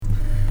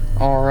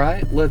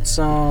Alright, let's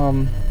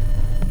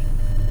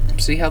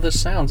see how this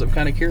sounds. I'm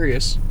kind of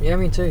curious. Yeah,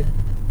 me too.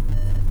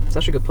 It's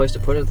actually a good place to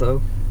put it,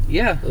 though.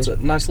 Yeah, it's a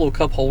nice little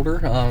cup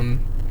holder.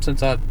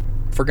 Since I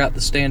forgot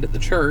the stand at the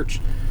church.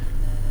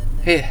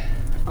 Yeah.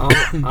 I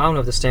don't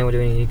know if the stand would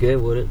do any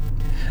good, would it?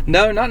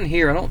 No, not in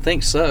here. I don't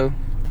think so.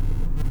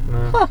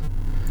 No. Huh.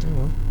 Oh,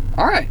 well.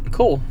 Alright,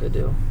 cool. Good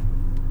deal.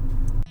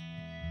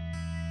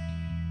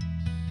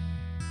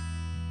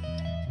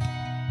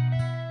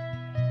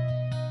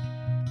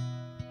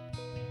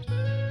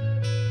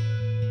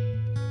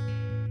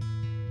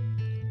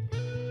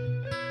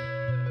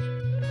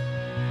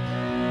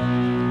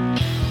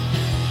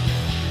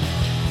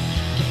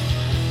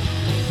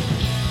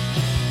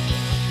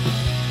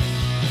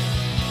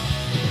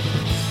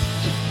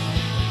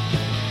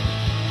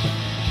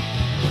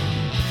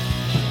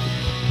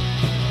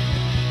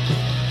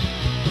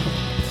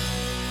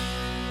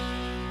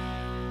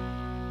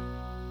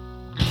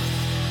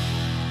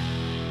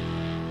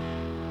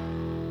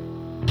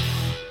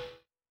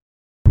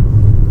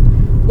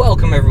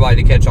 Welcome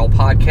everybody to Catch All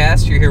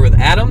Podcast. You're here with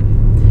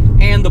Adam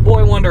and the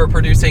Boy Wonder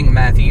producing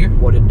Matthew.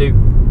 What it do?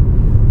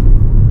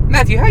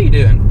 Matthew, how you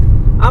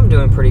doing? I'm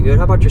doing pretty good.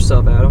 How about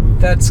yourself, Adam?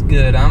 That's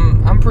good.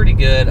 I'm pretty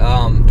good.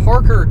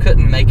 Parker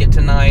couldn't make it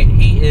tonight.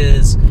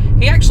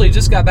 He actually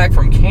just got back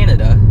from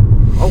Canada.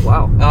 Oh,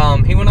 wow.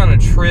 He went on a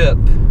trip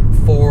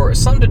for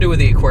something to do with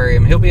the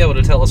aquarium. He'll be able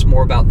to tell us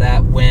more about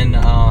that when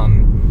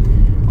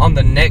on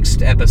the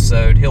next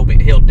episode. He'll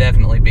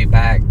definitely be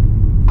back.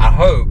 I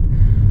hope.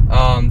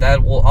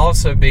 That will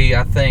also be,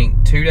 I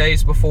think, 2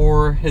 days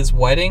before his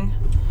wedding.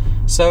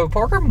 So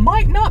Parker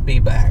might not be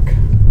back.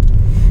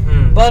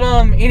 But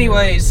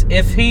anyways,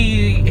 if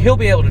he'll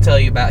be able to tell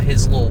you about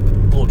his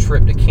little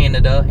trip to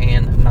Canada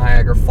and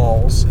Niagara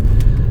Falls.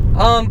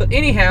 But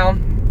anyhow,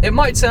 it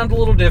might sound a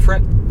little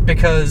different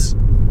because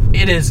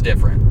it is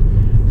different.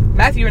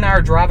 Matthew and I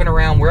are driving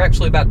around. We're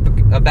actually about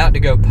to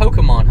go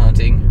Pokemon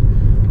hunting,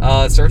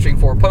 searching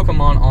for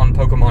Pokemon on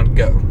Pokemon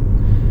Go.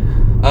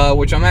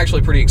 Which I'm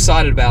actually pretty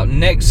excited about.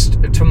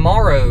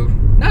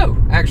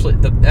 Actually,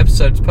 the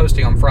episode's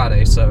posting on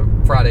Friday, so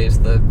Friday is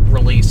the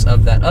release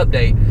of that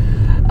update.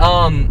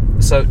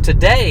 So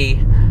today,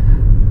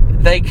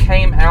 they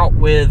came out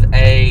with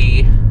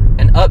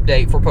an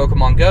update for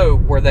Pokemon Go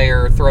where they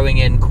are throwing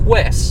in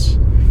quests.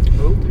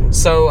 Ooh.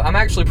 So I'm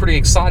actually pretty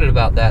excited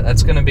about that.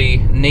 That's going to be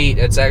neat.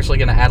 It's actually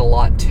going to add a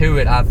lot to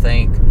it, I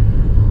think.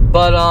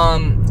 But,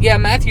 yeah,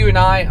 Matthew and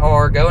I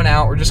are going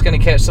out. We're just going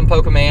to catch some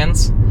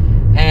Pokemans.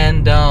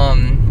 And,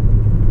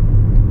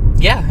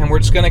 and we're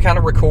just going to kind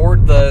of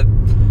record the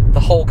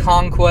whole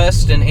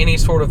conquest and any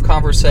sort of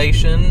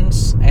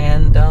conversations.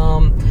 And,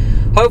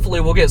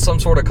 hopefully we'll get some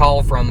sort of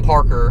call from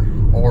Parker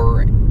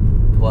or,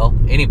 well,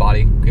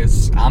 anybody,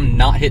 because I'm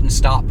not hitting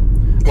stop.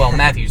 Well,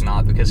 Matthew's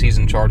not, because he's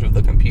in charge of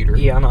the computer.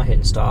 Yeah, I'm not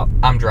hitting stop.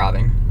 I'm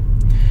driving.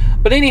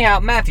 But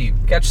anyhow, Matthew,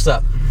 catch us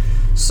up.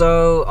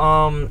 So,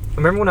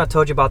 remember when I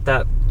told you about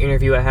that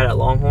interview I had at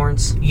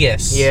Longhorns?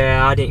 Yes.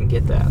 Yeah, I didn't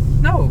get that.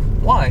 No,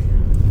 why?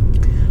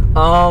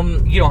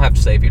 You don't have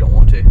to say if you don't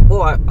want to.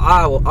 Well,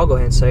 I'll go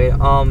ahead and say it.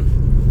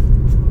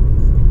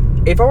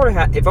 If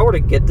I were to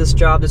get this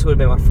job, this would have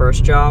been my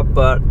first job,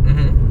 but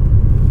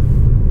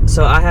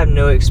so I have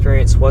no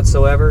experience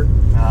whatsoever.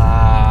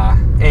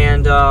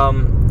 And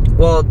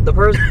well,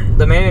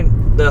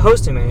 the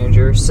hosting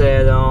manager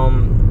said,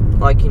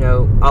 like, you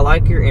know, I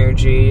like your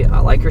energy, I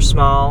like your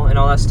smile, and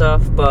all that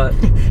stuff, but...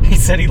 He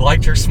said he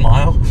liked your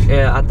smile?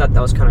 Yeah, I thought that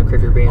was kind of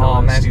creepy, being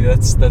honest. Oh,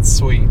 Matthew, that's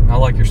sweet. I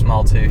like your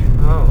smile, too.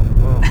 Oh,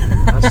 well,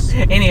 that's...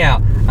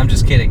 Anyhow, I'm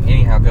just kidding.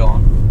 Anyhow, go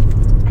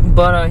on.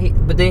 But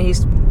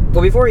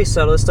before he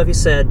said all this stuff, he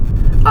said,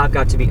 I've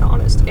got to be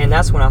honest. And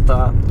that's when I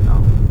thought,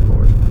 oh,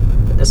 Lord,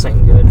 this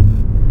ain't good.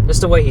 Just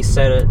the way he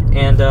said it.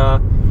 And,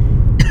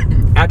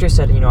 after he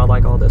said, you know, I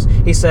like all this,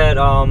 he said,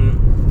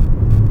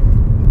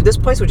 this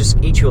place would just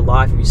eat you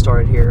alive if you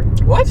started here.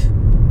 What?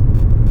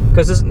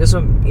 Because this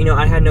one, you know,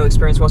 I had no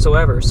experience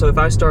whatsoever. So if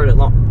I started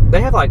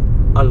they have like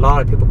a lot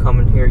of people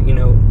coming here, you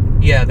know.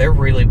 Yeah, they're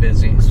really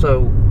busy.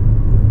 So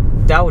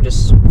that would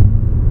just,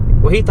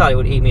 well, he thought it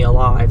would eat me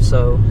alive.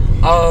 So.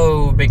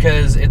 Oh,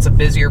 because it's a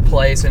busier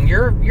place, and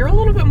you're a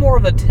little bit more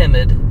of a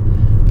timid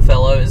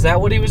fellow. Is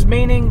that what he was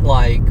meaning?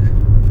 Like.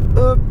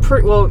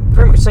 Pretty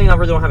much saying I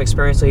really don't have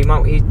experience. So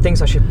he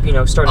thinks I should, you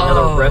know, start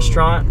another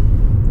restaurant.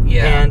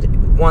 Yeah.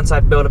 And once I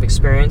build up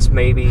experience,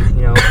 maybe,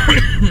 you know,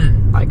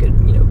 I could,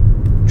 you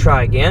know,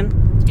 try again.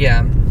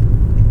 Yeah.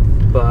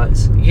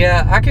 But...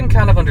 Yeah, I can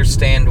kind of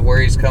understand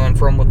where he's coming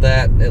from with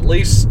that. At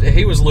least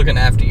he was looking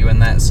after you in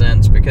that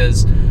sense,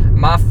 because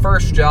my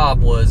first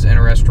job was in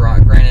a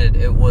restaurant. Granted,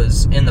 it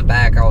was in the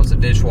back. I was a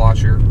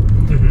dishwasher.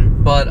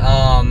 Mm-hmm. But,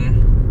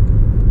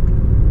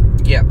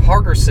 yeah,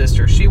 Parker's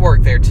sister, she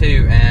worked there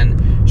too,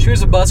 and she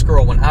was a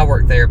busgirl when I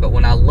worked there, but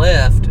when I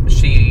left,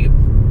 she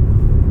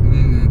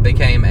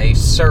became a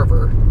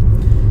server.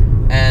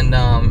 And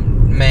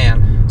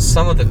man,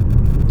 some of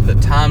the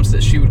times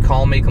that she would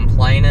call me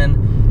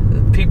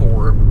complaining, people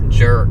were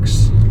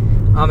jerks.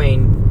 I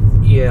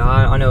mean, yeah,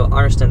 I know, I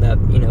understand that,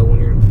 you know,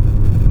 when you're,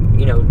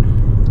 you know,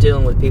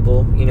 dealing with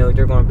people,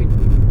 they're going to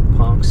be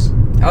punks.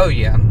 Oh,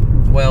 yeah.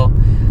 Well,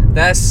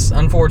 that's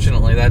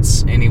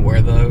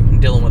anywhere, though,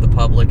 dealing with the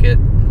public.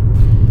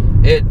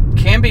 It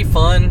can be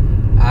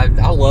fun.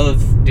 I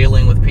love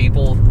dealing with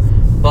people,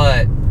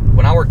 but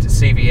when I worked at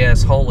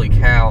CVS, holy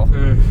cow.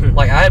 Mm-hmm.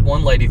 Like, I had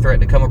one lady threaten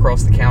to come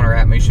across the counter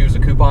at me. She was a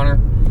couponer,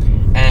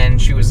 and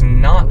she was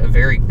not a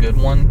very good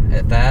one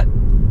at that.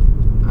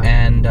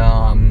 And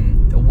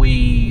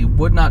we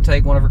would not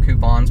take one of her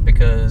coupons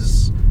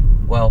because,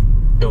 well,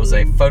 it was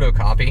a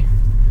photocopy.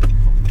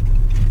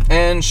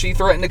 And she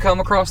threatened to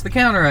come across the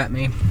counter at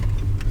me.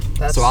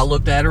 So I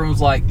looked at her and was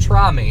like,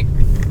 try me.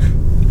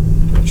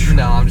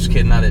 No, I'm just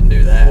kidding. I didn't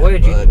do that. What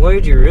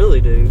did you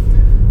really do?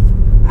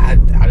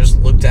 I just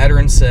looked at her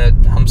and said,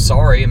 I'm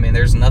sorry. I mean,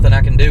 there's nothing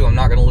I can do. I'm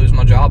not going to lose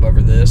my job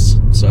over this.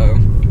 So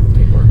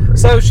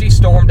she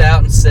stormed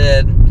out and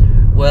said,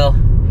 well,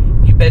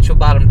 you bet your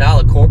bottom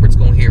dollar corporate's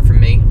going to hear from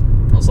me.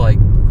 I was like,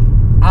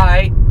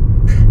 alright.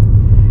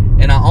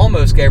 And I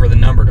almost gave her the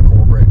number to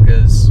corporate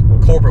because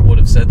corporate would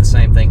have said the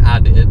same thing I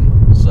did.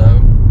 So,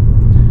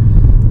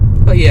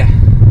 but yeah.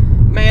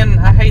 Man,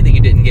 I hate that you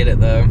didn't get it,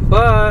 though.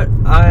 But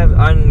I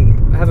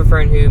have a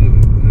friend who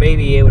may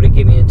be able to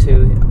get me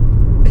into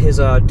his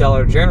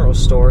Dollar General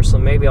store, so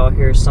maybe I'll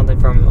hear something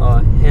from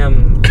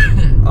him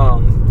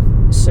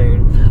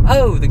soon.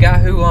 Oh, the guy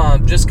who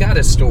just got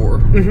his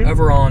store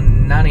over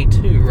on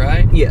 92,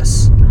 right?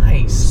 Yes.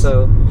 Nice.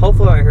 So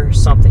hopefully I'll hear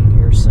something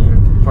here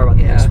soon, probably about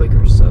the next week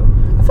or so.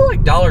 I feel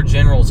like Dollar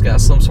General's got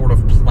some sort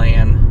of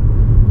plan.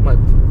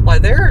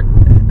 Like they're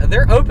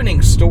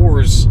opening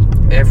stores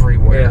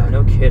everywhere. Yeah,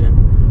 no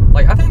kidding.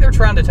 Like, I think they're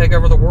trying to take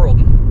over the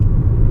world.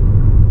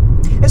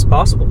 It's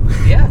possible.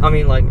 Yeah. I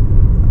mean, like,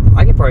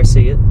 I could probably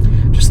see it.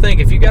 Just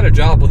think, if you got a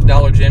job with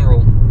Dollar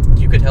General,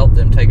 you could help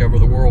them take over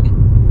the world.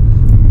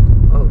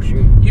 Oh,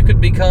 shoot. You could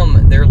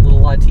become their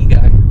little IT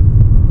guy.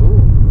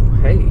 Ooh,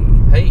 hey.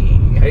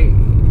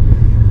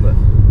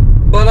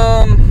 But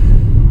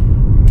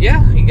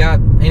yeah, you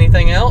got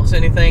anything else?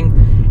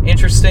 Anything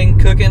interesting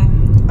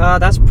cooking?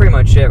 That's pretty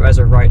much it as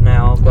of right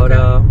now. But,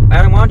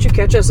 Adam, why don't you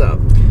catch us up?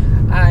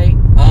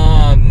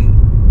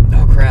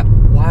 Oh crap,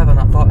 why have I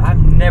not thought?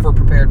 I've never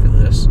prepared for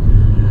this.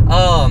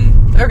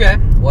 Okay,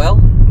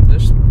 well,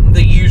 just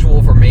the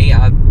usual for me.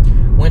 I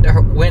went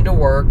to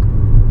work,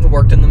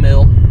 worked in the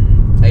mill,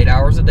 8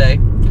 hours a day.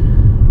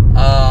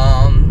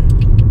 I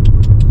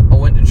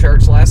went to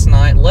church last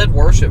night, led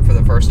worship for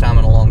the first time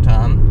in a long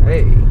time.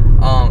 Hey.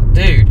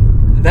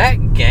 Dude,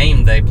 that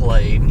game they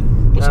played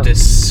was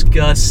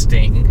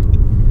disgusting.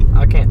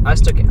 I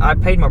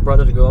paid my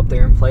brother to go up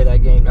there and play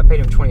that game. I paid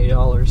him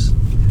 $20.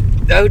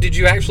 Oh, did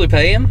you actually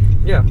pay him?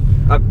 Yeah.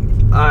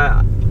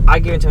 I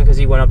gave it to him because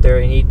he went up there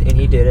and he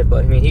did it,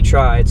 but I mean he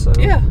tried. So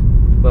yeah.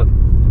 But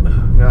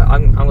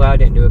I'm glad I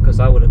didn't do it because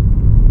I would have,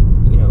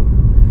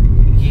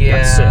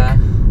 got sick.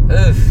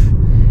 Ugh.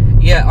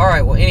 Yeah. All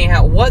right. Well,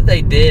 anyhow, what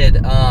they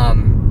did,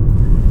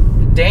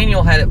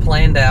 Daniel had it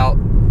planned out,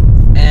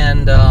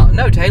 and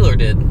no, Taylor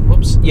did.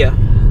 Whoops. Yeah.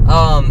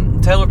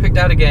 Taylor picked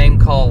out a game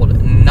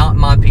called Not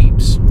My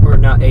Peeps. Or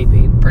Not a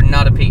Peep. Or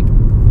Not a Peep.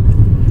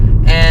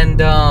 And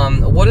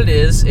what it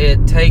is,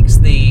 it takes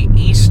the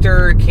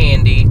Easter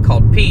candy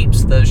called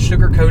Peeps, the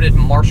sugar-coated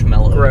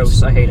marshmallows.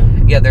 Gross, I hate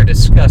them. Yeah, they're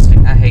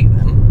disgusting. I hate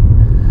them.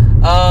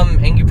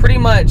 And you pretty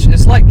much,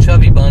 it's like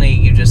Chubby Bunny.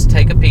 You just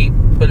take a peep,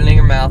 put it in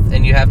your mouth,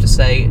 and you have to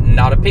say,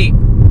 not a peep.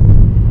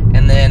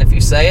 And then if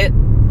you say it,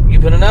 you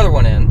put another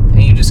one in.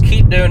 And you just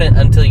keep doing it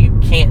until you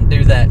can't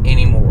do that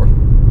anymore.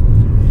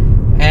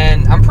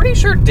 And I'm pretty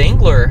sure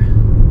Dingler,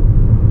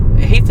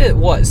 he fit,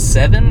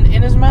 7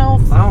 in his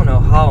mouth? I don't know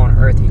how on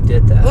earth he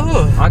did that.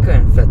 Ugh. I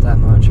couldn't fit that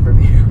much for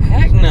me.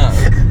 Heck no.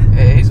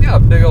 He's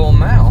got a big old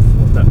mouth.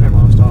 Never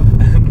mind, stop.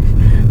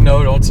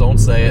 No, don't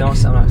say it. No,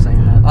 I'm not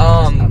saying that.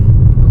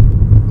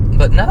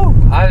 But no,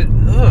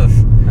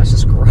 That's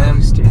just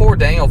gross, dude. Poor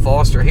Daniel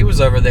Foster, he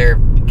was over there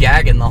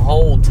gagging the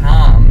whole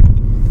time.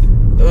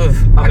 Ugh,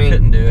 I mean,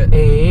 couldn't do it.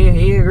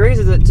 He agrees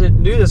to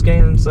do this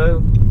game,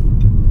 so...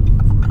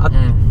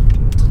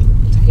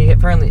 He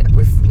apparently...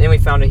 Then we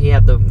found out he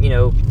had the,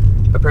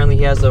 apparently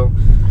he has the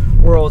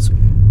world's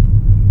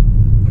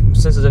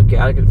sensitive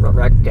gag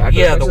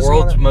yeah, the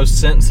world's most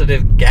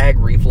sensitive gag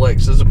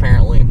reflexes,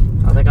 apparently.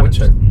 I think I'm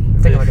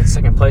in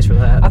second place for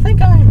that. I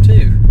think I am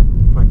too.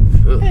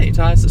 Hey,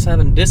 Tyus is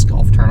having disc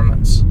golf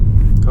tournaments.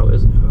 Oh,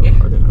 is it? Oh, yeah.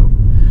 I don't know.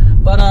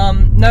 But,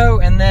 no,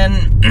 and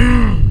then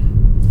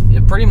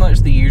pretty much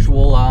the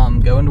usual,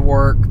 going to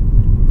work,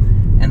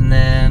 and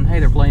then, hey,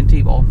 they're playing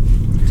T-ball.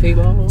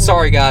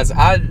 Sorry, guys,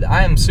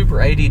 I am super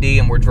ADD,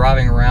 and we're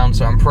driving around,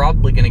 so I'm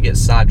probably going to get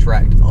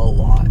sidetracked a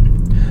lot.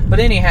 But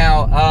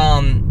anyhow,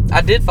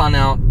 I did find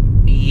out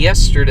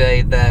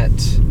yesterday that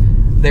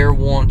they're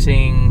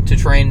wanting to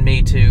train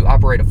me to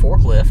operate a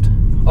forklift.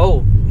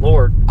 Oh,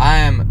 Lord. I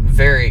am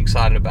very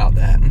excited about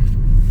that.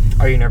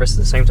 Are you nervous at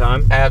the same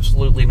time?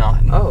 Absolutely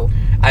not. Oh.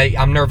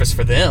 I'm nervous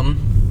for them,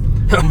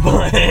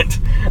 but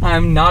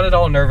I'm not at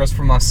all nervous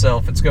for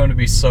myself. It's going to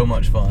be so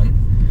much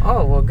fun.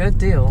 Oh, well, good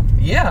deal.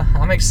 Yeah,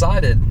 I'm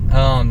excited.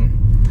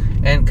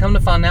 And come to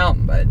find out,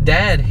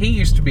 Dad, he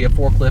used to be a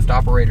forklift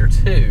operator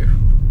too.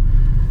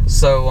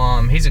 So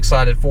he's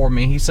excited for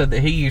me. He said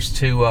that he used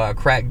to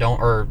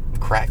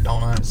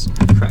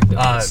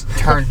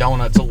turn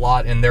donuts a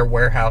lot in their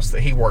warehouse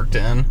that he worked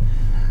in.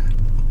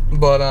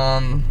 But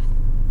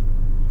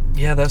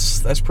yeah,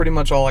 that's pretty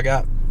much all I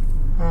got.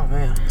 Oh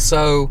man.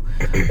 So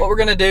what we're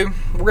gonna do,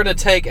 we're gonna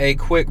take a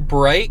quick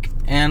break,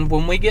 and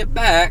when we get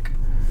back,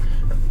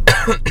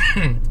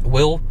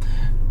 we'll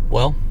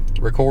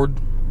record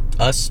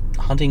us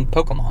hunting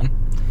Pokemon.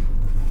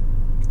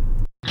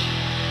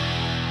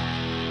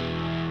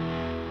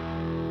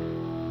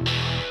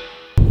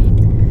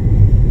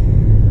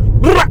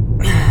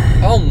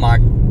 Oh my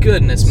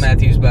goodness,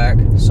 Matthew's back.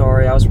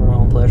 Sorry, I was for my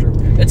own pleasure.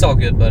 It's all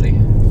good, buddy.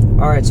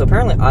 Alright, so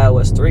apparently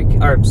iOS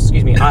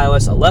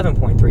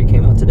 11.3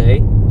 came out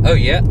today. Oh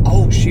yeah?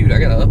 Oh shoot, I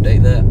gotta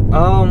update that.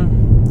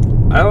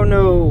 I don't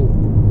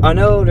know. I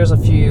know there's a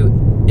few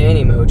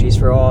Animojis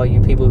for all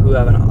you people who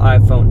have an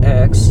iPhone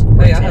X.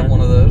 Hey, I have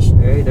one of those.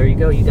 Hey, there you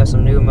go. You got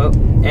some new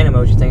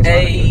Animoji things.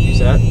 Hey. Use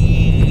that.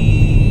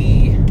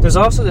 There's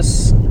also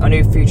a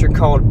new feature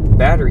called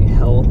battery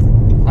health.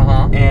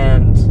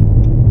 And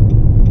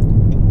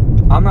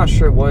I'm not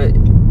sure I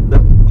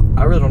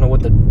really don't know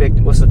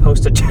what's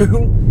supposed to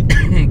do.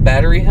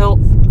 Battery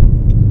health?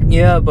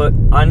 Yeah, but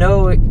I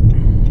know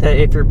that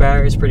if your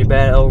battery is pretty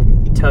bad, it'll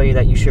tell you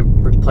that you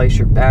should replace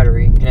your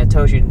battery, and it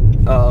tells you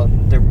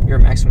your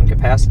maximum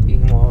capacity.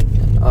 Well,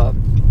 I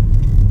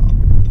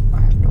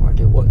have no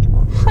idea what.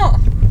 Huh.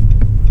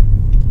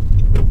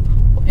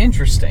 Well,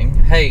 interesting.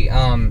 Hey,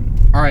 all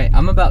right,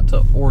 I'm about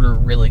to order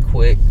really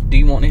quick. Do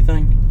you want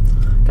anything?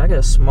 Can I get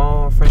a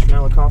small French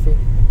vanilla coffee?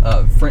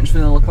 French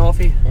vanilla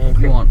coffee? And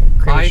you want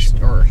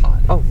iced or hot?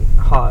 Oh,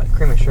 hot.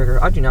 Cream and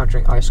sugar. I do not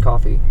drink iced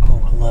coffee. Oh,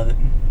 I love it.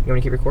 You want me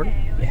to keep recording?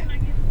 Yeah.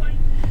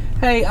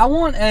 Hey, I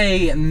want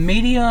a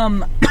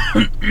medium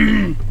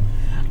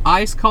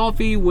iced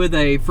coffee with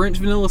a French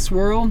vanilla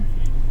swirl.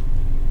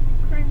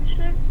 Cream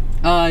sugar?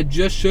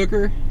 Just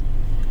sugar.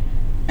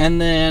 And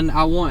then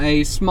I want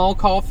a small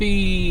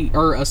coffee,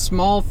 or a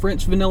small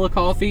French vanilla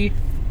coffee.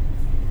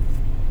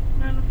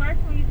 No, the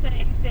first one you said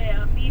a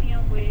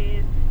medium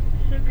with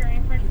sugar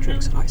and French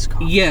Drinks vanilla? iced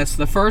coffee. Yes,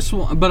 the first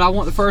one, but I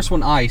want the first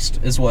one iced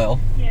as well.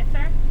 Yes,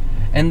 sir.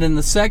 And then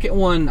the second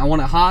one, I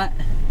want it hot.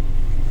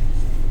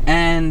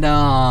 And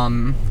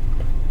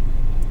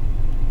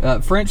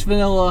French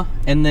vanilla,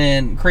 and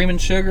then cream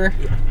and sugar.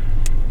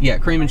 Yeah,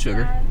 cream and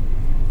sugar.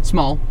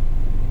 Small.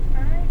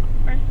 Alright,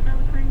 French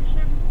vanilla, cream and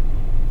sugar.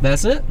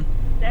 That's it.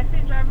 That's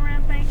it, drive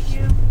around, thank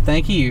you.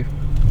 Thank you.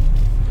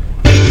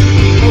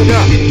 Oh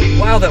god.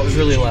 Wow, that was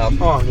really loud.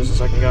 Hold on just a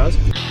second, guys.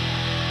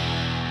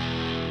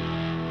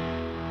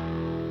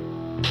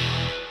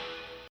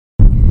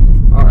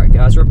 Alright,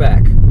 guys, we're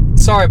back.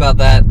 Sorry about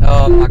that.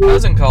 My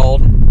cousin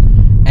called,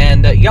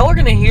 and y'all are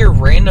gonna hear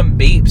random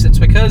beeps. It's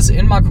because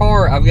in my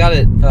car I've got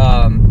it.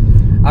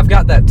 I've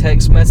got that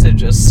text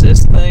message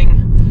assist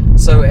thing.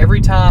 So every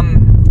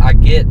time I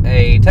get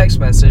a text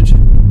message,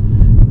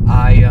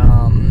 my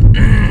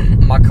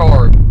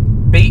car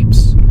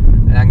beeps,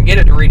 and I can get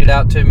it to read it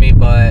out to me,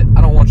 but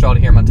I don't want y'all to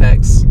hear my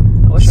texts.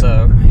 I wish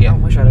I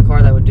had a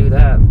car that would do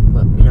that,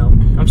 but you know,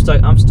 I'm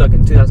stuck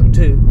in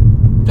 2002.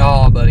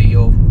 Oh, buddy,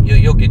 you'll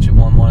get you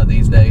one of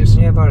these days.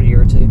 Yeah, about a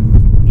year or two.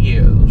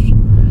 Yes.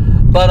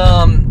 But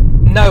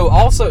no,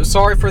 also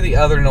sorry for the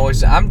other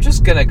noise. I'm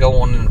just gonna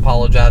go on and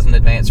apologize in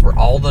advance for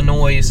all the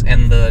noise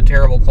and the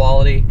terrible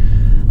quality.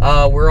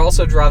 We're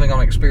also driving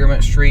on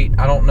Experiment Street.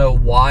 I don't know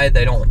why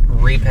they don't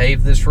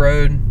repave this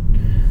road.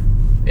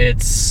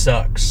 It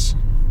sucks.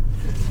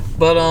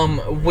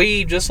 But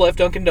we just left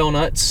Dunkin'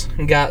 Donuts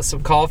and got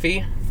some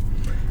coffee,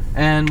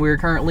 and we're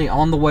currently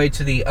on the way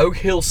to the Oak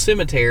Hill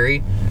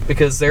Cemetery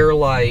because there are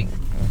like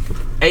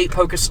 8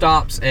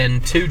 Pokestops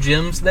and 2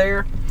 gyms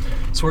there.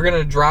 So we're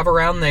gonna drive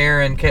around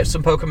there and catch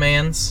some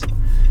Pokemans,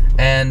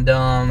 and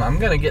I'm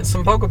gonna get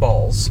some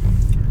Pokeballs.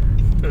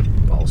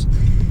 Balls.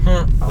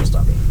 I'll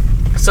stop you.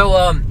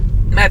 So,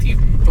 Matthew,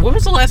 when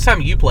was the last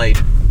time you played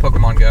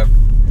Pokemon Go?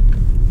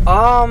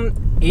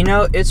 You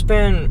know, it's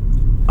been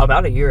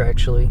about a year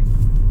actually.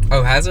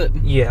 Oh, has it?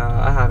 Yeah,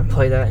 I haven't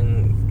played that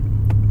in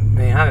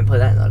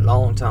a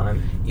long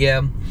time.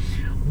 Yeah.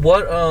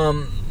 What,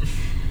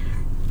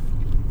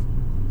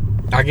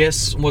 I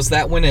guess, was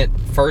that when it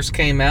first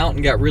came out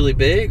and got really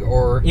big,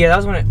 or? Yeah, that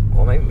was when it,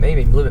 well,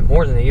 maybe a little bit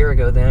more than a year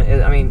ago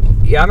then. I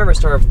remember I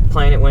started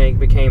playing it when it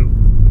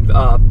became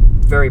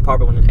very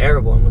popular when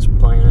everyone was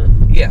playing it.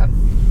 Yeah.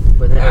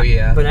 But then,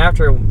 yeah. But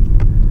after,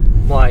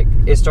 like,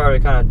 it started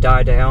to kind of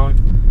die down,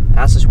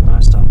 that's just when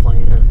I stopped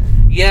playing it.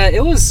 Yeah,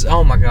 it was,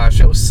 oh my gosh,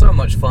 it was so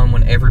much fun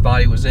when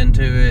everybody was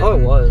into it. Oh,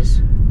 it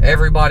was.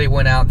 Everybody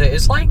went out there.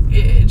 It's like,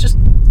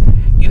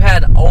 you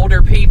had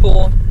older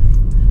people,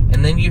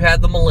 and then you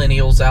had the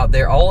millennials out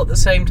there all at the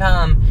same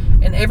time,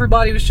 and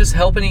everybody was just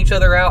helping each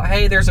other out.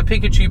 Hey, there's a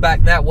Pikachu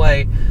back that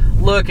way.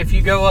 Look, if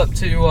you go up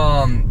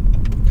to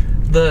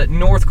the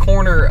north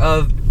corner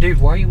of... Dude,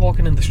 why are you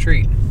walking in the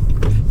street?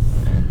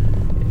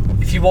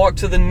 If you walk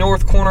to the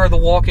north corner of the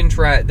walking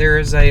track, there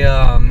is a...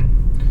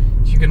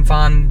 you can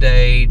find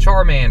a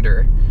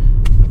Charmander.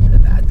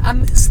 I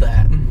miss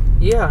that.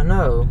 Yeah, I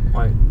know.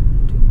 Like,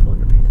 dude, pull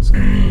your pants up.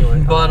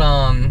 Anyway, But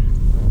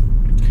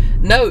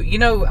no, you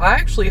know, I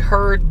actually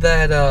heard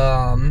that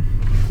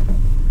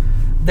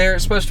they're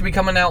supposed to be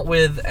coming out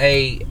with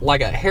a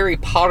Harry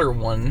Potter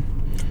one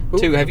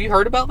too. Ooh. Have you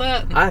heard about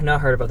that? I have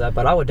not heard about that,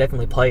 but I would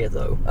definitely play it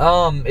though.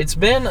 It's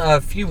been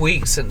a few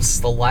weeks since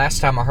the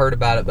last time I heard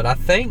about it, but I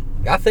think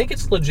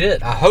it's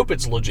legit. I hope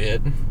it's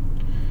legit.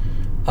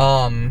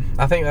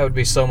 I think that would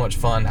be so much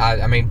fun.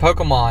 I mean,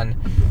 Pokemon,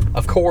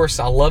 of course,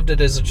 I loved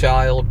it as a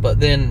child, but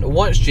then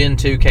once Gen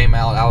 2 came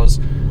out, I was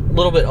a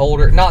little bit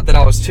older. Not that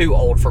I was too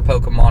old for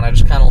Pokemon, I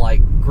just kind of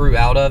like grew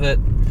out of it.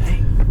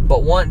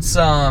 But once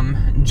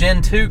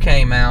Gen 2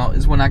 came out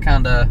is when I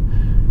kind of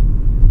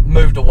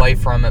moved away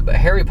from it. But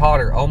Harry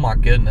Potter, oh my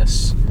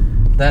goodness,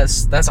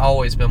 that's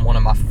always been one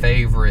of my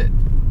favorite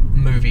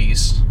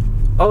movies.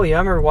 Oh yeah, I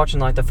remember watching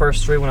like the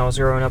first 3 when I was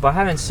growing up. I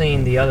haven't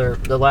seen the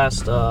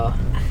last 5.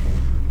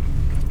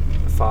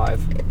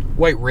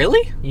 Wait,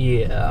 really?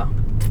 Yeah.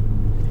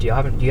 Do you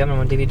have them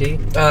on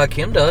DVD?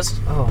 Kim does.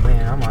 Oh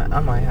man, I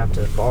might have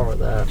to borrow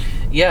that.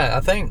 Yeah, I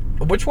think.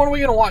 Which one are we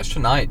gonna watch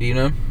tonight? Do you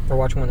know? We're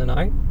watching one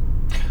tonight.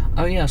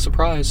 Oh yeah,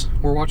 surprise!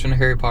 We're watching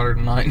Harry Potter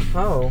tonight.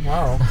 Oh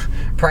wow.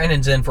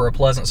 Brandon's in for a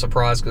pleasant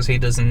surprise because he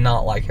does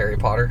not like Harry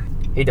Potter.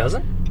 He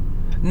doesn't?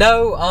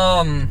 No,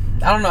 I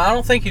don't know. I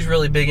don't think he's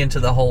really big into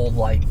the whole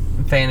like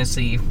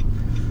fantasy,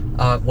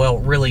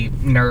 really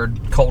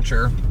nerd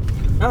culture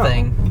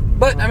thing.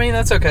 But I mean,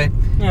 that's okay.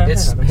 Yeah,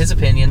 it's his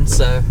opinion.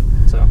 So.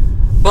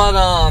 But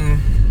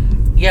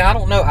yeah, I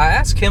don't know. I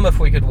asked Kim if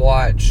we could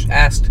watch.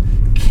 Asked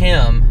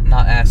Kim,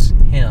 not asked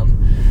him.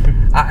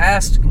 I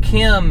asked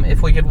Kim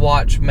if we could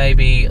watch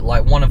maybe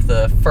like one of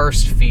the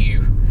first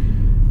few.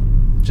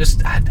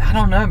 Just I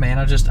don't know, man.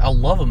 I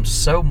love them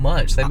so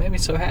much. They made me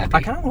so happy.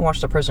 I kind of want to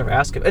watch The Prisoner of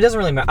Azkaban. It doesn't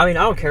really matter. I mean,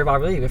 I don't care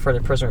about really prefer The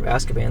Prisoner of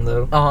Azkaban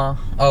though.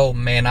 Oh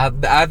man,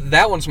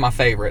 that one's my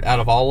favorite out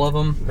of all of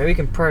them. Maybe we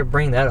can probably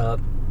bring that up.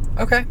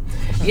 Okay.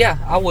 Yeah,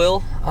 I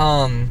will.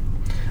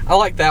 I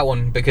like that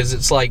one because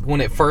it's like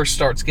when it first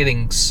starts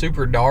getting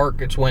super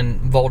dark, it's when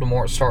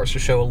Voldemort starts to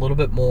show a little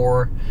bit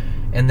more,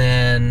 and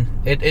then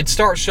it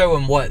starts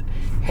showing what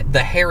the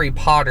Harry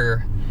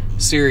Potter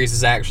series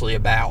is actually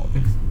about.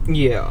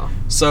 Yeah.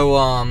 So,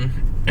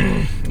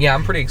 yeah,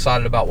 I'm pretty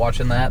excited about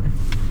watching that.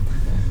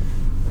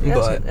 Yeah,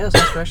 but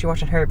that's we're actually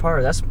watching Harry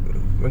Potter.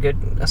 We're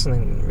good. That's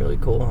something really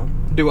cool. Huh?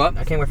 Do what?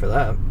 I can't wait for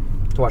that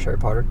to watch Harry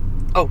Potter.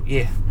 Oh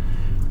yeah.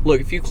 Look,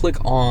 if you click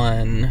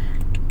on.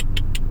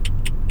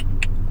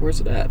 Where's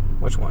it at?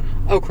 Which one?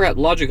 Oh crap,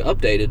 Logic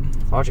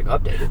updated. Logic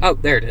updated? Oh,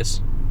 there it is.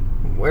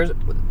 Where's it?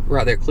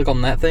 Right there, click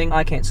on that thing.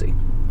 I can't see.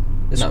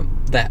 No,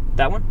 one? that.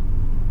 That one?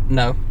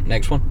 No,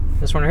 next one.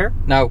 This one right here?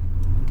 No,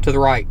 to the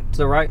right. To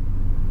the right?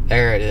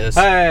 There it is.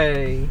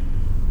 Hey!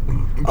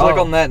 Click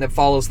on that and it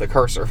follows the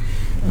cursor.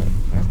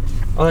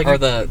 Oh, like or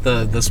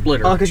the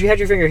splitter. Oh, because you had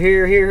your finger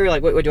here.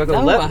 Like, wait, do I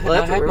go left?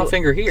 I had my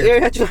finger here.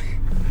 Yeah,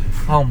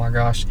 oh my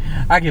gosh.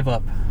 I give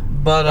up.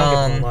 But,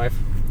 life.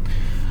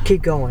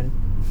 Keep going.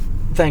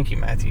 Thank you,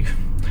 Matthew.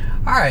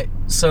 Alright,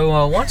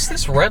 so once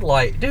this red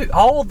light... Dude,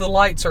 all the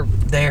lights are...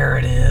 There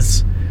it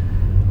is.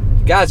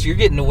 Guys, you're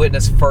getting to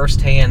witness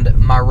firsthand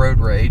my road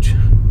rage.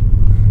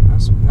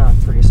 That's not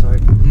pretty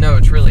sight. No,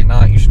 it's really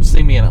not. You should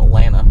see me in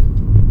Atlanta.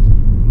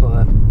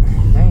 But,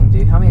 dang,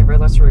 dude, how many red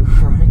lights are we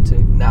running to?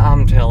 Nah,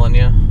 I'm telling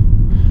you.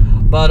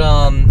 But,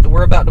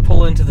 we're about to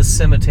pull into the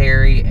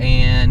cemetery,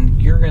 and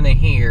you're going to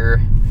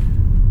hear,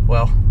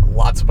 well,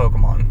 lots of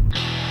Pokemon.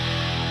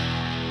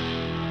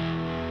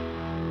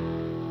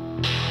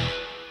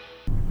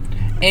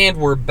 And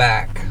we're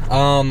back.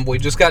 We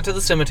just got to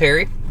the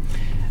cemetery,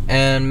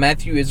 and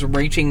Matthew is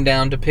reaching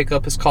down to pick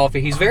up his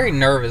coffee. He's very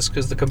nervous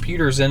because the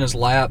computer's in his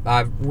lap.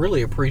 I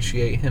really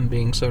appreciate him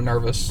being so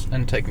nervous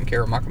and taking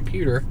care of my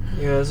computer.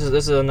 Yeah, this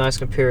is a nice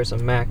computer. It's a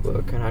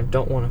MacBook, and I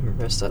don't want to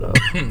mess that up.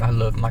 I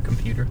love my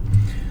computer.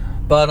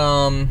 But,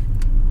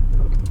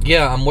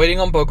 yeah, I'm waiting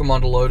on Pokemon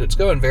to load. It's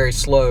going very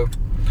slow.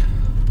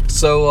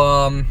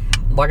 So,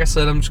 like I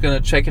said, I'm just going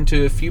to check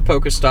into a few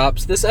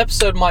Pokestops. This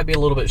episode might be a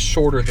little bit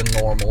shorter than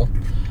normal.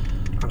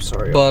 I'm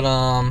sorry. But,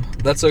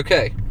 that's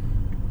okay.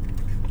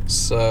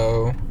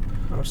 So...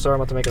 I'm sorry,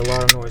 I'm about to make a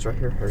lot of noise right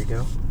here. Here we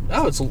go.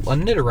 Oh, it's a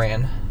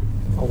Nidoran.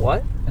 A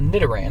what? A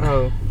Nidoran.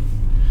 Oh.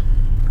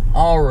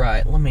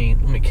 Alright, let me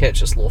catch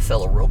this little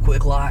fella real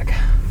quick, like.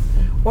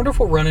 Wonder if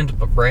we'll run into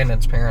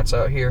Brandon's parents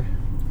out here.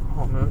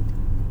 Oh, man.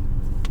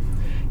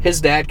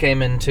 His dad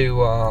came into,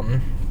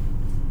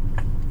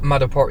 my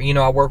department. You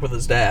know, I work with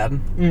his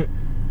dad.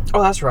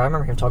 Oh, that's right. I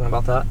remember him talking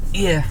about that.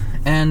 Yeah,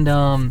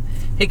 and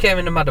he came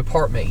into my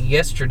department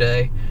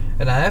yesterday,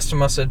 and I asked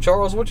him, I said,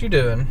 Charles, what you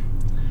doing?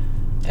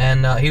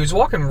 And he was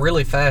walking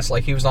really fast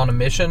like he was on a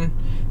mission.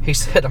 He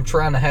said, I'm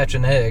trying to hatch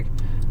an egg.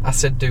 I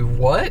said, do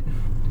what?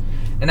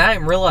 And I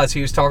didn't realize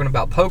he was talking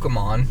about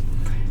Pokemon.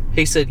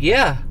 He said,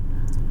 yeah.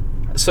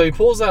 So he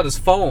pulls out his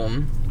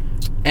phone,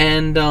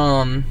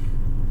 and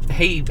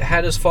he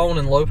had his phone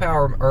in low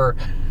power, or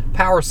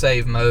power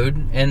save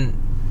mode, and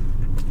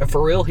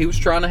for real, he was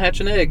trying to hatch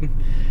an egg.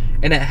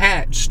 And it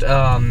hatched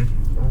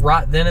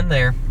right then and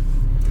there.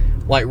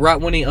 Like, right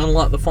when he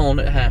unlocked the phone,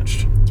 it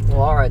hatched.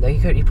 Well, alright,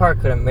 he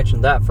probably could have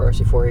mentioned that first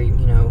before he,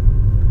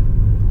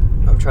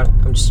 I'm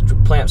just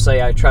playing up to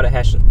say I trying to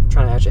hatch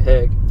an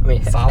egg. I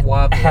mean, Five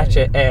Wives hatch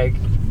Lane. an egg.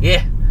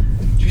 Yeah.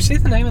 Did you see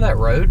the name of that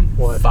road?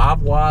 What?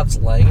 5 Wives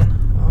Lane.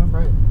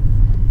 Alright.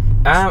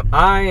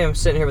 I am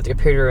sitting here with the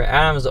computer.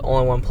 Adam's the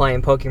only one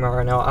playing Pokemon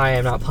right now. I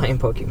am not playing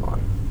Pokemon.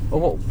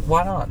 Well,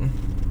 why not?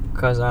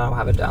 Because I don't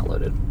have it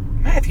downloaded.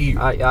 Matthew.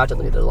 I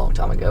deleted it a long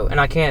time ago. And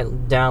I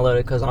can't download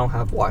it because I don't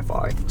have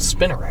Wi-Fi.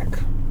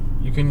 Spinnerack.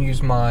 You can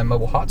use my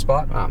mobile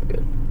hotspot. I'm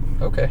good.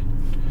 Okay.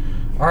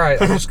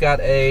 Alright, I just got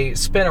a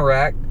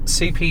Spinnerack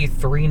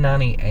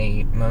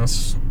CP398.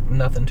 That's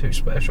nothing too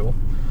special.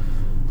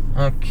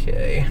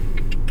 Okay.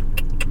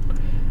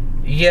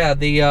 Yeah,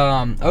 the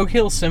Oak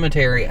Hill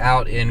Cemetery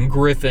out in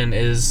Griffin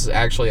is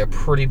actually a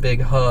pretty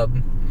big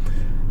hub.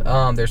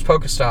 There's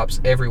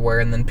Pokestops everywhere,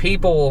 and then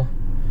people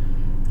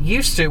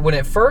used to, when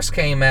it first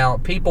came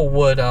out, people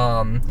would,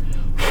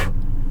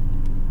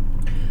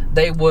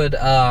 they would,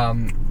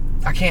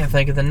 I can't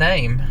think of the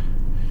name.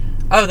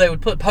 Oh, they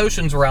would put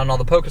potions around all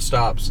the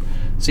Pokestops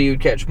so you'd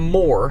catch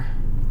more.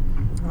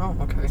 Oh,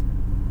 okay.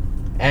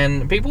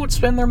 And people would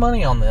spend their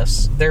money on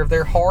this.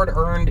 Their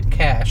hard-earned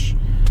cash.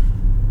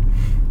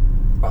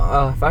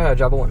 If I had a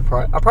job,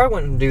 I probably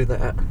wouldn't do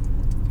that.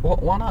 Well,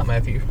 why not,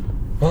 Matthew?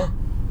 Huh?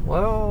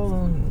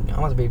 Well, I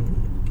want to be.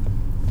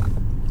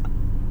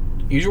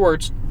 Use your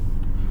words.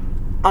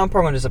 I'm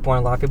probably going to disappoint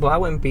a lot of people.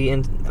 I'm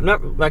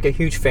not like a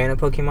huge fan of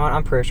Pokemon.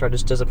 I'm pretty sure I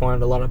just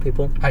disappointed a lot of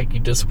people. Hey, you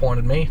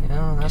disappointed me.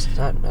 Yeah,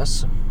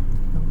 that's.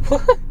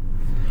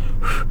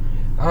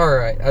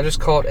 Alright, I just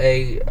caught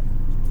a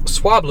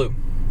Swablu.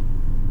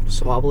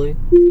 Swablu?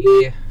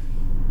 Yeah.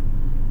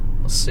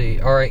 Let's see.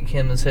 Alright,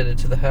 Kim is headed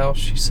to the house.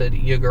 She said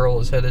your girl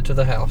is headed to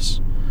the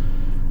house.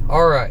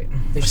 Alright.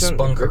 Did she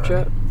send in the group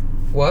chat?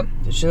 What?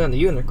 Did she send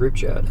you in the group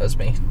chat? That's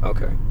me.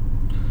 Okay.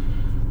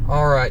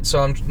 Alright,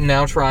 so I'm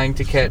now trying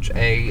to catch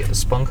a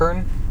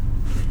Spunkern.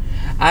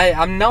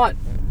 I'm not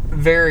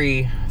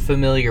very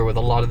familiar with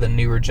a lot of the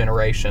newer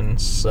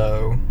generations,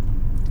 so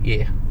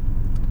yeah.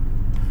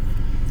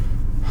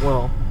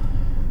 Well,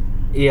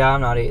 yeah, I'm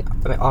not. I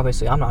mean,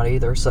 obviously, I'm not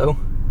either. So.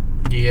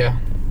 Yeah.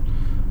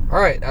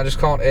 Alright, I just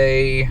caught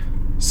a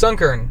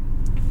Sunkern.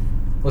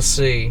 Let's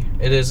see.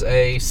 It is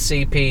a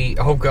CP.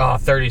 Oh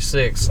god,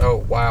 36.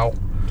 Oh wow.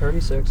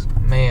 36.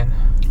 Man.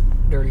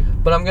 Dirty.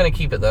 But I'm going to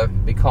keep it, though,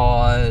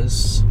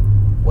 because,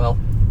 well,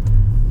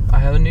 I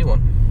have a new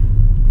one.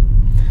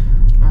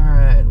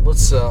 Alright,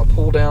 let's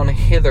pull down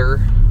hither.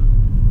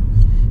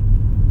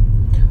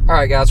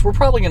 Alright, guys, we're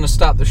probably going to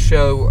stop the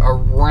show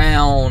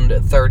around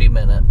 30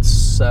 minutes,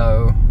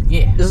 so,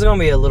 yeah. This episode is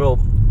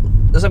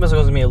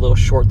going to be a little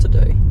short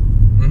today.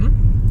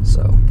 Mm-hmm.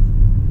 So.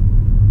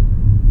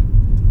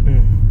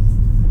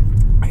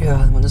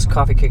 Yeah, when this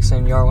coffee kicks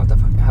in, y'all going to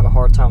have a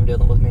hard time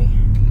dealing with me.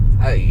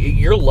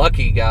 You're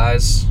lucky,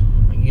 guys.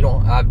 You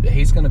don't.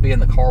 He's going to be in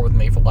the car with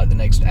me for like the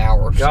next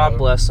hour. God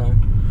bless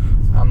him.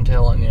 I'm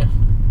telling you.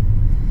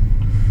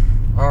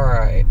 All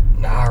right.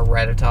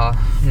 Rattata.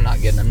 I'm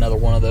not getting another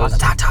one of those.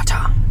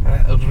 Rattata.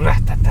 I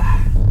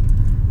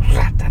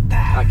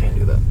can't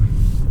do that.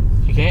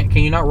 You can't?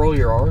 Can you not roll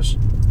your R's?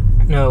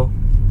 No.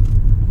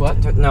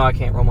 What? No, I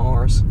can't roll my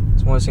R's.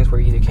 It's one of those things where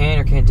you either can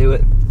or can't do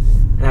it,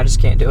 and I just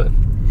can't do it.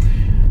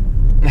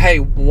 Hey,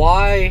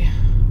 why?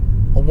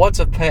 What's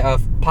a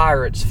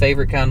pirate's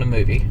favorite kind of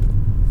movie?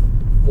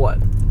 What?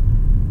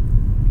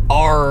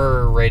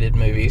 R-rated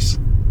movies.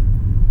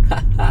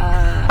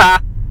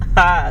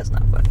 That's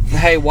not funny.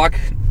 Hey,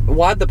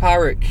 why'd the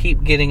pirate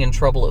keep getting in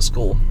trouble at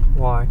school?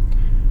 Why?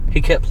 He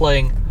kept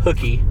playing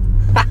hooky.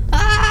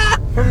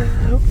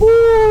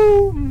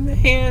 Woo,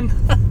 man.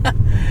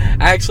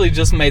 I actually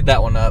just made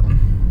that one up.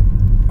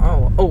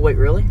 Oh, wait,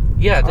 really?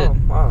 Yeah, I did. Oh,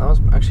 wow, that was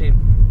actually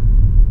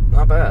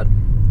not bad.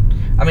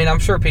 I mean, I'm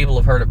sure people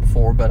have heard it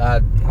before, but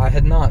I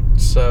had not,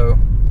 so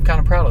I'm kind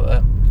of proud of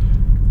that.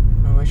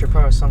 Well, at least you're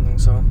proud of something,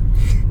 so.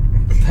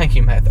 Thank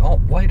you, Matthew.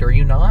 Oh, wait, are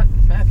you not?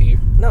 Matthew.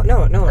 No.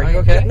 Are you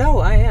okay? No,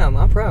 I am.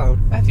 I'm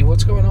proud. Matthew,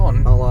 what's going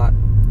on? A lot.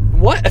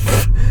 What?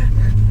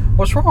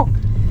 What's wrong?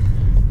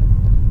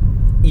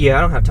 Yeah,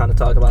 I don't have time to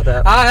talk about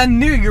that. I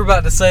knew you were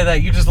about to say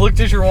that. You just looked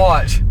at your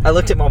watch. I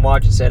looked at my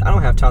watch and said, I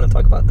don't have time to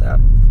talk about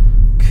that.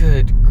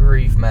 Good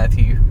grief,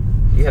 Matthew.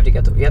 You have to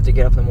get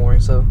up in the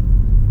morning, so.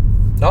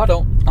 No, I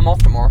don't. I'm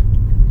off tomorrow.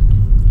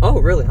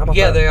 Oh, really? How about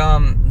that?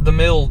 Yeah, the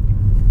mill,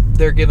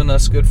 they're giving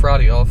us Good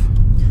Friday off.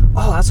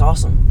 Oh, that's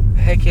awesome.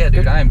 Heck yeah,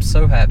 dude. I am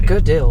so happy.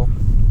 Good deal.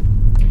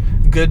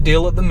 Good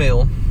deal at the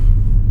mill.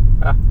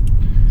 Ah.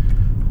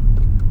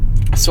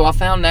 So I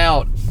found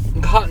out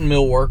cotton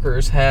mill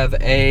workers have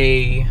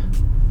a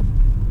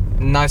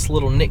nice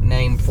little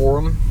nickname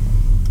for them.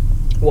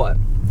 What?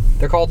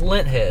 They're called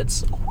lint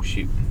heads. Oh,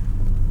 shoot.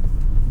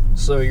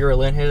 So you're a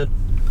lint head?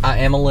 I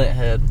am a lint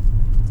head.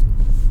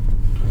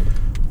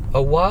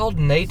 A wild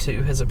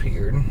Natu has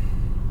appeared.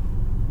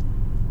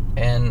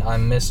 And I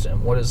missed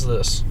him. What is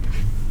this?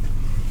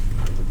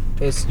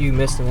 You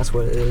missed him, that's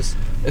what it is.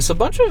 It's a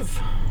bunch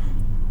of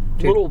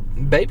little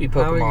baby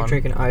Pokemon. How are you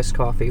drinking iced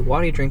coffee?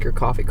 Why do you drink your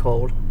coffee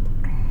cold?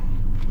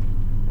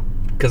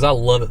 Because I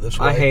love it this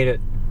way. I hate it.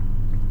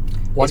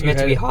 Why It's do you meant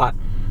to hate be it? hot.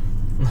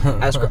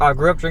 I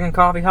grew up drinking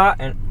coffee hot,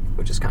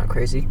 which is kind of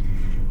crazy.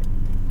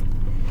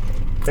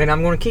 And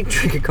I'm going to keep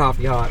drinking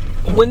coffee hot.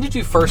 When did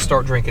you first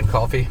start drinking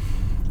coffee?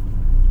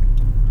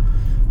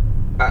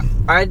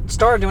 I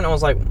started doing it when I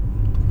was like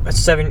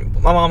 7.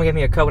 My mom gave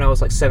me a cup when I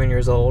was like 7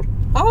 years old.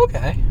 Oh,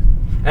 okay.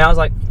 And I was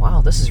like,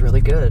 wow, this is really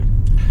good.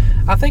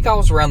 I think I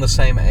was around the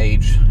same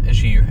age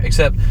as you,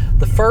 except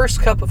the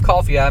first cup of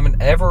coffee I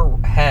ever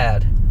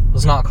had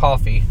was not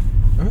coffee.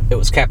 It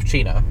was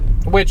cappuccino.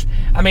 Which,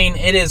 I mean,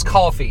 it is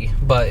coffee,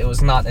 but it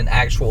was not an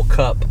actual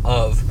cup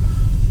of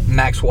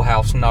Maxwell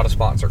House, not a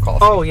sponsor coffee.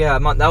 Oh, yeah,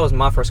 that was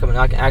my first cup.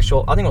 Like I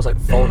think it was like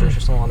Folgers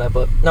or something like that.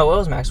 But no, it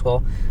was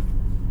Maxwell.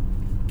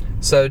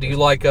 So, do you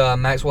like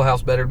Maxwell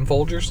House better than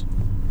Folgers?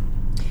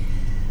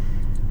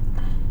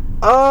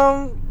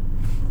 I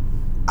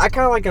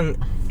kind of like them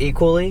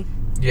equally.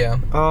 Yeah.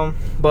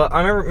 But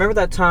I remember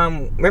that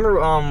time. Remember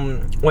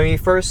when we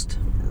first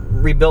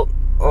redid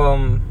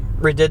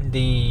the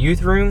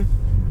youth room,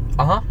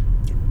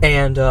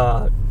 and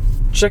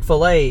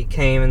Chick-fil-A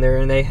came in there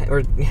and they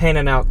were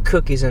handing out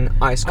cookies and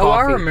iced coffee. Oh,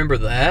 I remember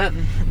that.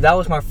 That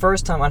was my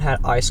first time I'd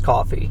had iced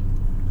coffee.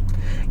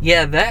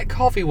 Yeah, that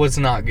coffee was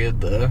not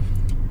good though.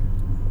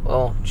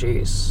 Oh,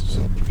 jeez.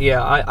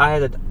 Yeah,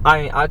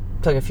 I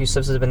took a few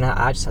sips of it, and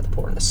I just had to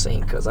pour it in the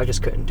sink because I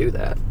just couldn't do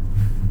that.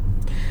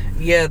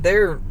 Yeah,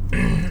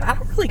 I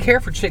don't really care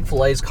for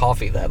Chick-fil-A's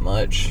coffee that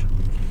much.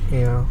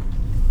 Yeah.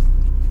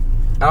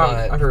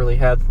 I've really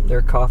had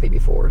their coffee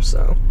before,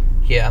 so.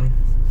 Yeah.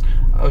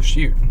 Oh,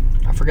 shoot.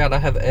 I forgot I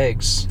have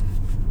eggs.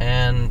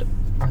 And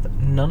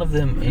none of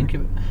them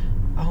incubate.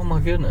 Oh, my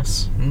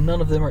goodness.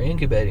 None of them are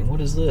incubating. What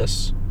is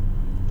this?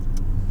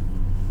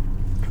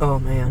 Oh,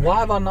 man. Why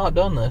have I not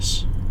done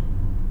this?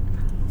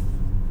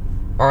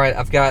 Alright,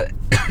 I've got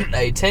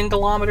a 10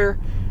 kilometer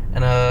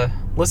and a...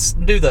 Let's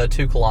do the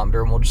 2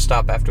 kilometer and we'll just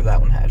stop after that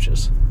one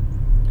hatches.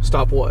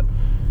 Stop what?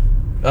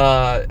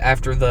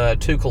 After the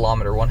 2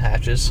 kilometer one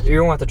hatches. You're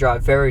going to have to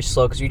drive very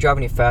slow because if you drive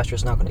any faster,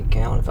 it's not going to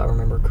count, if I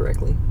remember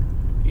correctly.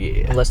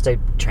 Yeah. Unless they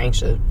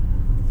changed it.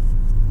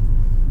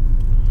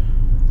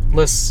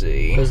 Let's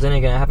see. Because then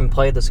again, I haven't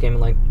played this game in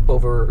like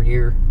over a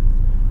year.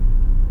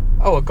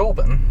 Oh, a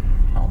gulpin.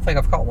 I don't think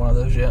I've caught one of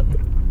those yet.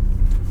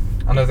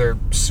 I know they're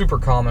super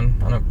common.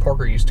 I know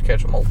Parker used to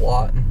catch them a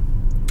lot.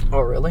 Oh,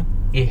 really?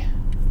 Yeah.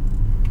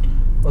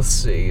 Let's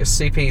see. A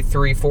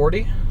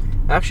CP340.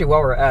 Actually,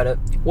 while we're at it,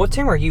 what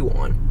team are you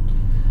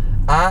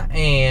on? I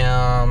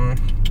am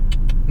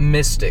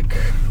Mystic.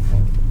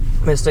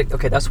 Mystic?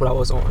 Okay, that's what I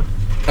was on.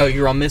 Oh,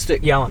 you're on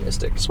Mystic? Yeah, I'm on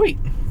Mystic. Sweet.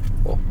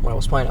 Well, when I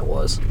was playing, I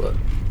was, but...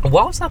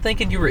 Why was I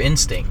thinking you were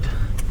Instinct?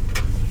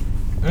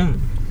 Who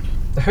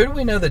do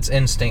we know that's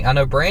Instinct? I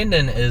know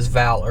Brandon is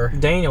Valor.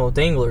 Daniel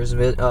Dingler's,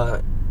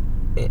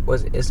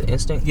 is it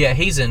Instinct? Yeah,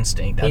 he's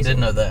Instinct. I did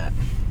know that.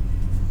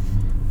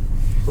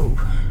 Ooh.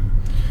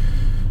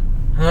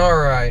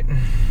 Alright.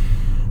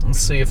 Let's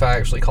see if I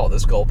actually caught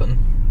this gulpin.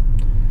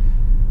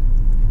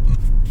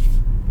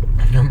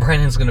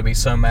 Brandon's going to be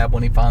so mad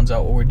when he finds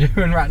out what we're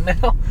doing right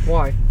now.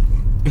 Why?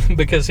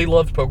 Because he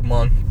loves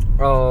Pokemon.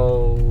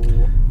 Oh.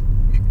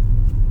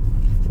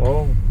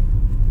 Well.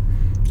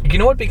 You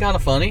know what'd be kind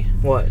of funny?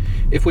 What?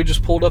 If we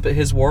just pulled up at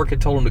his work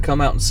and told him to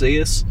come out and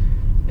see us,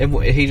 and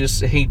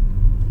he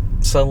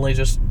suddenly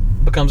just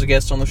becomes a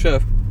guest on the show.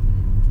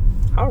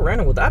 How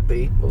random would that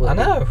be? I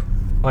know.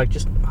 Like,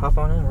 just hop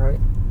on in, right?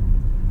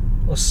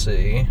 Let's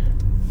see.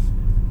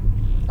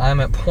 I'm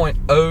at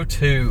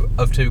 0.02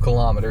 of 2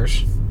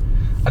 kilometers.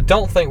 I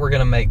don't think we're going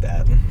to make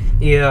that.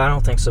 Yeah, I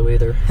don't think so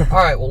either.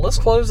 Alright, well, let's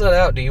close that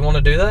out. Do you want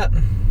to do that?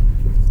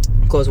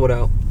 Close what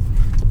out?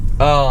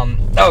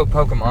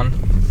 Pokemon.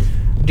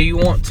 Do you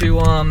want to,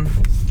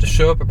 just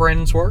show up at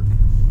Brandon's work?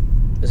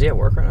 Is he at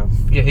work right now?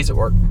 Yeah, he's at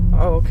work.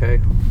 Oh, okay.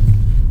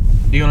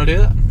 Do you want to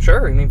do that?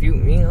 Sure, I mean, if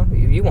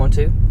you want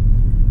to.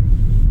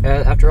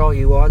 After all,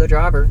 you are the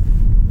driver.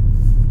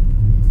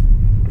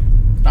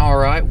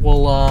 Alright,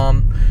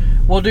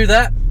 we'll do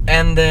that,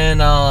 and then,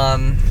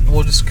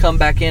 we'll just come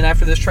back in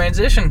after this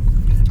transition.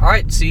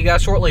 Alright, see you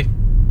guys shortly.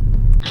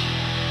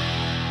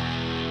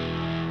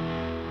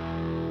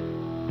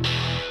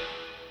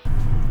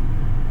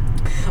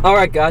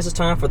 Alright, guys, it's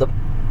time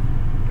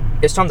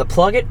to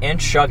plug it and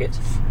chug it.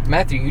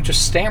 Matthew, you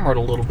just stammered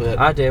a little bit.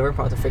 I did, we're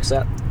about to fix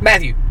that.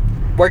 Matthew,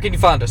 where can you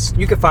find us?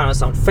 You can find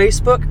us on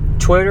Facebook,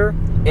 Twitter,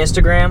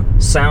 Instagram,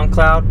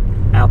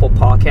 SoundCloud, Apple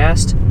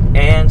Podcast,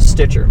 and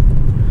Stitcher.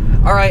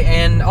 Alright,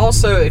 and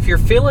also, if you're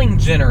feeling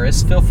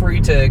generous, feel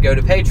free to go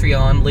to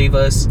Patreon, leave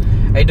us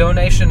a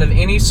donation of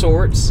any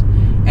sorts,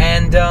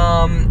 and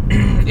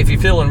if you're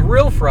feeling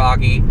real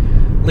froggy,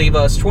 leave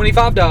us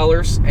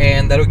 $25,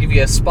 and that'll give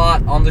you a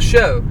spot on the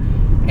show.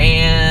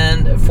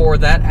 And for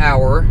that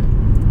hour,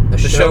 the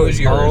show is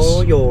yours.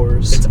 All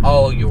yours. It's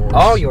all yours.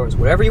 All yours,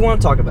 whatever you want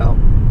to talk about.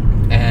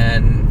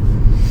 And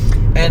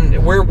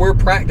we're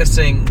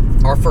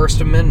practicing our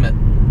First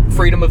Amendment,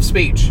 freedom of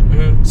speech.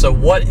 Mm-hmm. So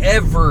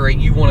whatever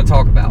you want to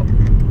talk about,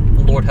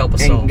 Lord help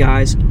us all. And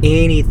guys,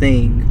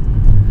 anything.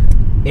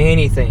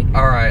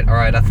 All right.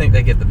 I think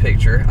they get the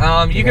picture.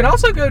 You can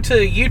also go to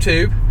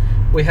YouTube.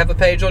 We have a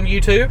page on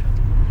YouTube.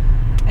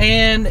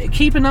 And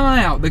keep an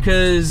eye out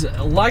because,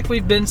 like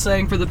we've been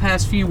saying for the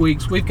past few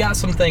weeks, we've got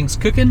some things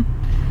cooking.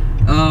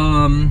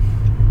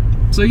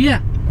 So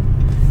yeah.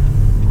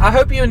 I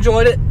hope you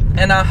enjoyed it.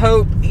 And I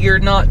hope you're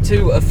not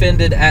too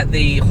offended at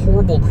the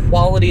horrible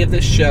quality of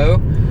this show.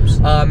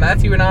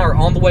 Matthew and I are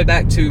on the way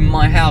back to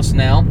my house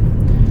now.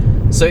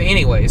 So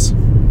anyways,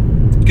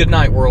 good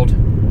night, world,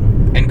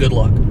 and good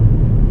luck.